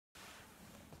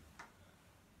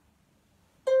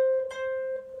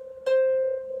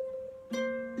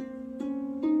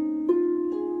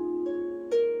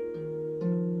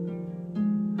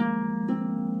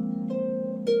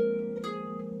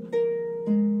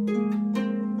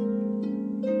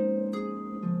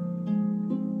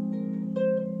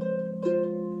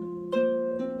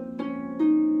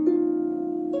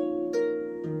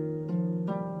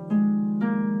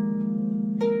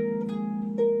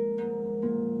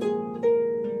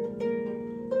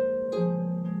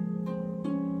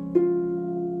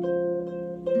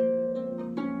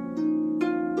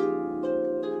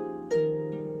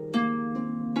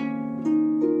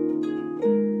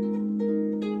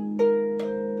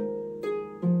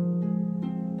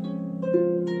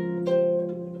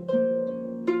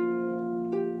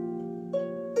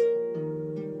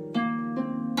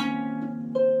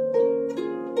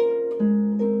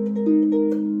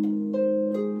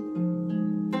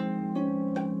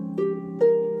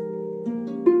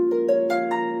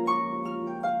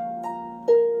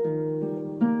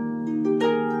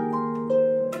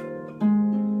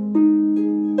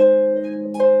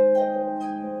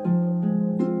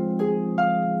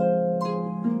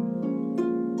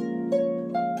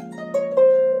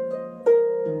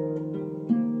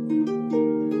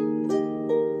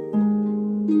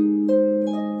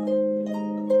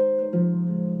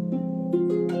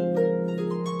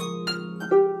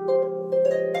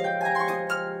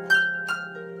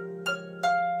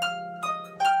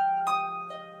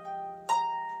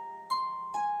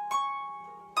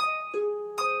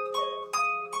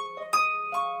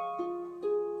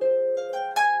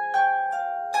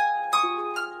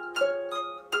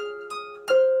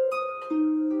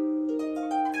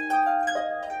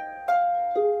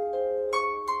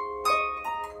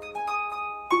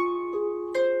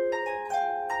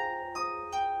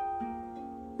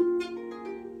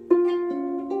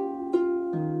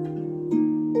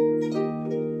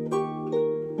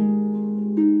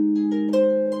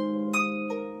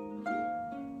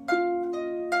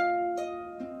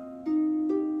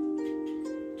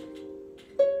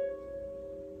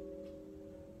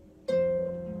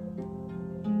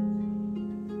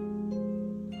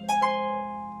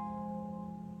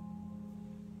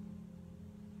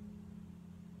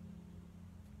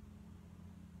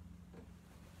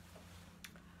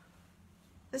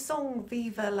The song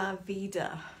Viva la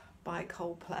Vida by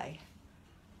Coldplay,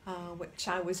 which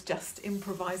I was just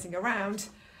improvising around,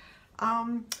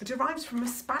 derives from a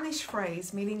Spanish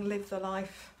phrase meaning live the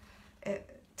life.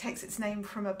 It takes its name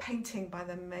from a painting by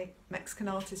the Mexican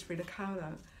artist Frida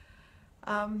Kahlo.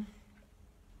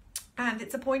 And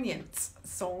it's a poignant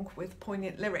song with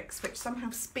poignant lyrics which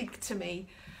somehow speak to me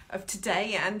of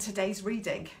today and today's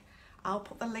reading. I'll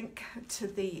put the link to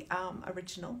the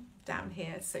original down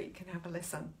here so you can have a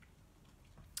listen.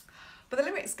 But the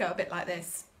lyrics go a bit like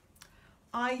this.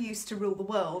 I used to rule the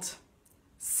world.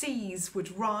 Seas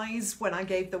would rise when I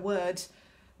gave the word.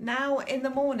 Now in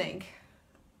the morning,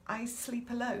 I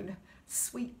sleep alone,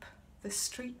 sweep the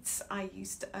streets I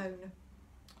used to own.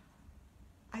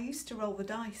 I used to roll the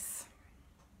dice,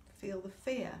 feel the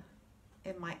fear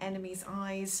in my enemy's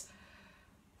eyes,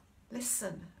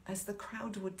 listen as the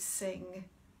crowd would sing.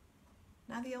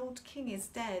 Now the old king is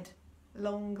dead,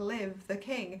 long live the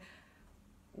king.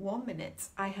 1 minute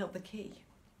I held the key.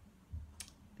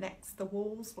 Next the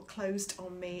walls were closed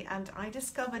on me and I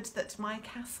discovered that my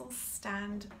castles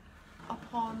stand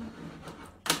upon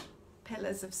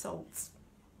pillars of salt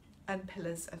and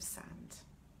pillars of sand.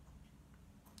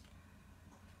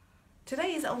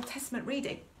 Today's Old Testament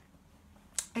reading,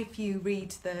 if you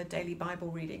read the daily Bible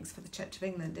readings for the Church of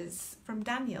England, is from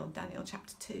Daniel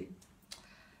chapter 2.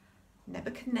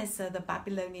 Nebuchadnezzar, the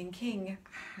Babylonian king,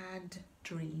 had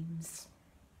dreams.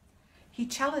 He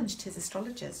challenged his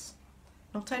astrologers,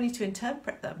 not only to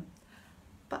interpret them,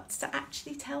 but to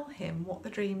actually tell him what the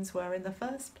dreams were in the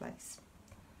first place.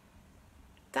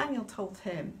 Daniel told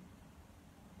him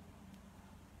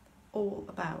all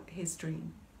about his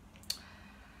dream.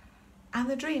 And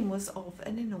the dream was of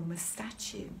an enormous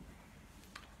statue.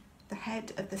 The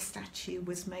head of the statue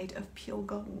was made of pure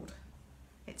gold.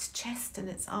 Its chest and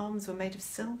its arms were made of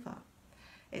silver.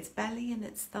 Its belly and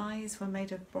its thighs were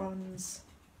made of bronze.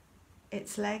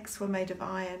 Its legs were made of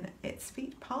iron. Its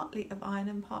feet partly of iron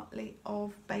and partly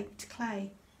of baked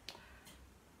clay.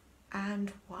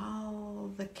 And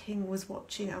while the king was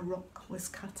watching, a rock was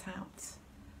cut out.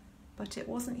 But it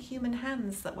wasn't human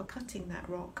hands that were cutting that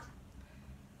rock.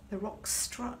 The rock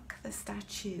struck the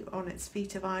statue on its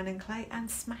feet of iron and clay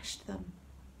and smashed them.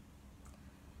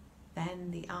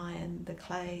 Then the iron, the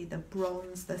clay, the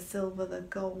bronze, the silver, the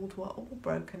gold were all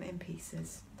broken in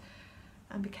pieces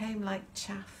and became like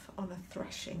chaff on a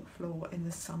threshing floor in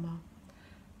the summer.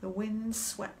 The wind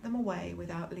swept them away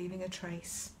without leaving a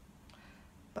trace.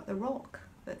 But the rock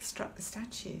that struck the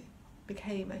statue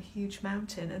became a huge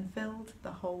mountain and filled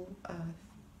the whole earth.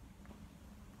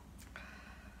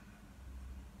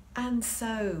 And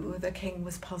so the king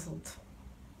was puzzled,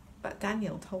 but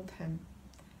Daniel told him,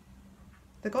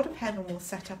 the God of heaven will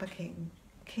set up a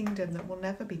kingdom that will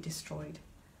never be destroyed,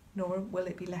 nor will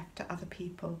it be left to other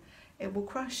people. It will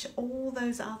crush all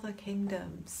those other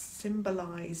kingdoms,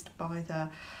 symbolised by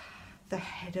the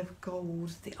head of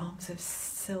gold, the arms of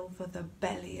silver, the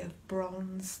belly of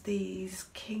bronze, these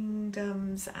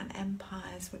kingdoms and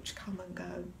empires which come and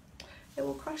go. It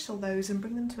will crush all those and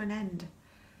bring them to an end.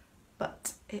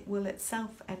 But it will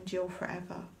itself endure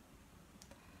forever.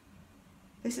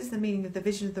 This is the meaning of the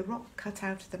vision of the rock cut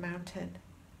out of the mountain,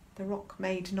 the rock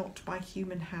made not by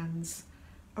human hands,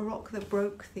 a rock that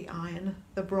broke the iron,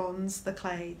 the bronze, the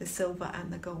clay, the silver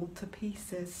and the gold to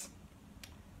pieces.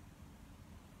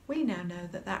 We now know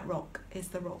that that rock is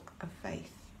the rock of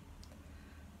faith.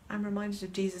 I'm reminded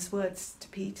of Jesus' words to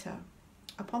Peter,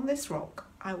 upon this rock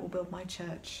I will build my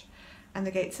church, and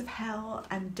the gates of hell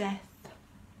and death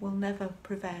will never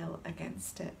prevail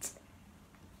against it.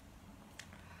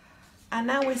 And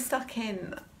now we're stuck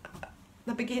in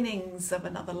the beginnings of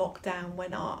another lockdown,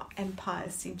 when our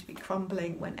empires seem to be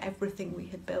crumbling, when everything we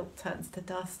had built turns to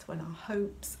dust, when our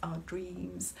hopes, our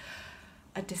dreams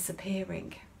are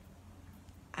disappearing.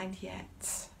 And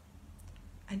yet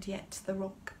the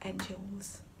rock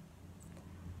endures.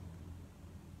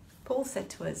 Paul said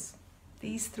to us,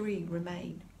 these three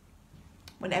remain.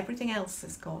 When everything else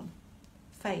is gone,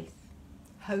 faith,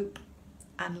 hope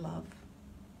and love.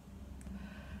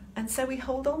 And so we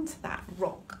hold on to that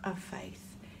rock of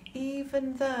faith,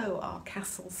 even though our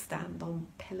castles stand on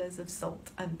pillars of salt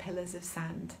and pillars of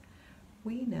sand.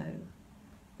 We know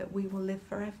that we will live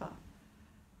forever.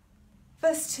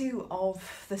 Verse 2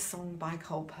 of the song by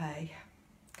Coldplay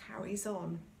carries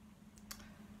on.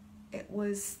 It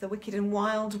was the wicked and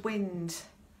wild wind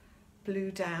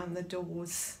blew down the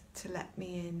doors to let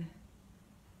me in.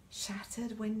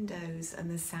 Shattered windows and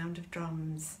the sound of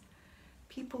drums.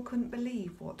 People couldn't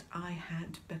believe what I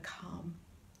had become.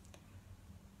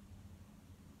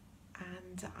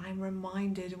 And I'm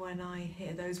reminded when I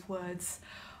hear those words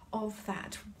of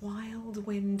that wild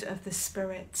wind of the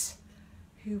Spirit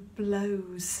who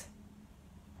blows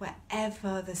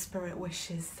wherever the Spirit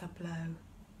wishes to blow.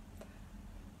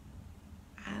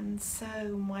 And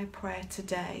so my prayer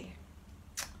today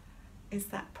is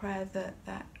that prayer that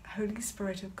that Holy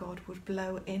Spirit of God would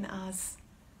blow in us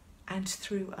and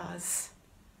through us,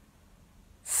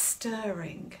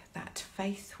 stirring that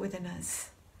faith within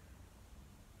us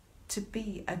to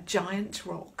be a giant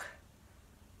rock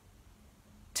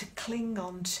to cling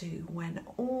on to when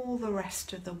all the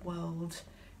rest of the world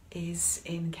is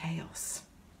in chaos.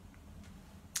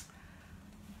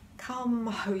 Come,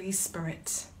 Holy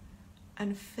Spirit,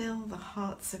 and fill the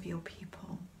hearts of your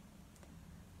people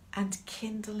and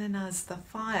kindle in us the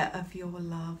fire of your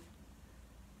love.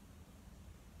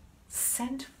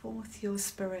 Send forth your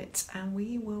Spirit and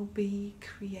we will be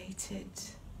created,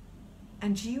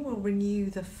 and you will renew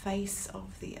the face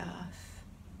of the earth.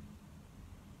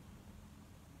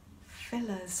 Fill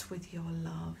us with your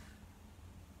love.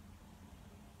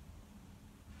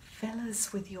 Fill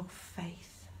us with your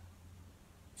faith.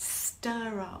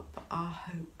 Stir up our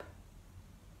hope.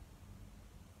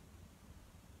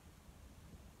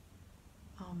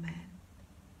 Amen.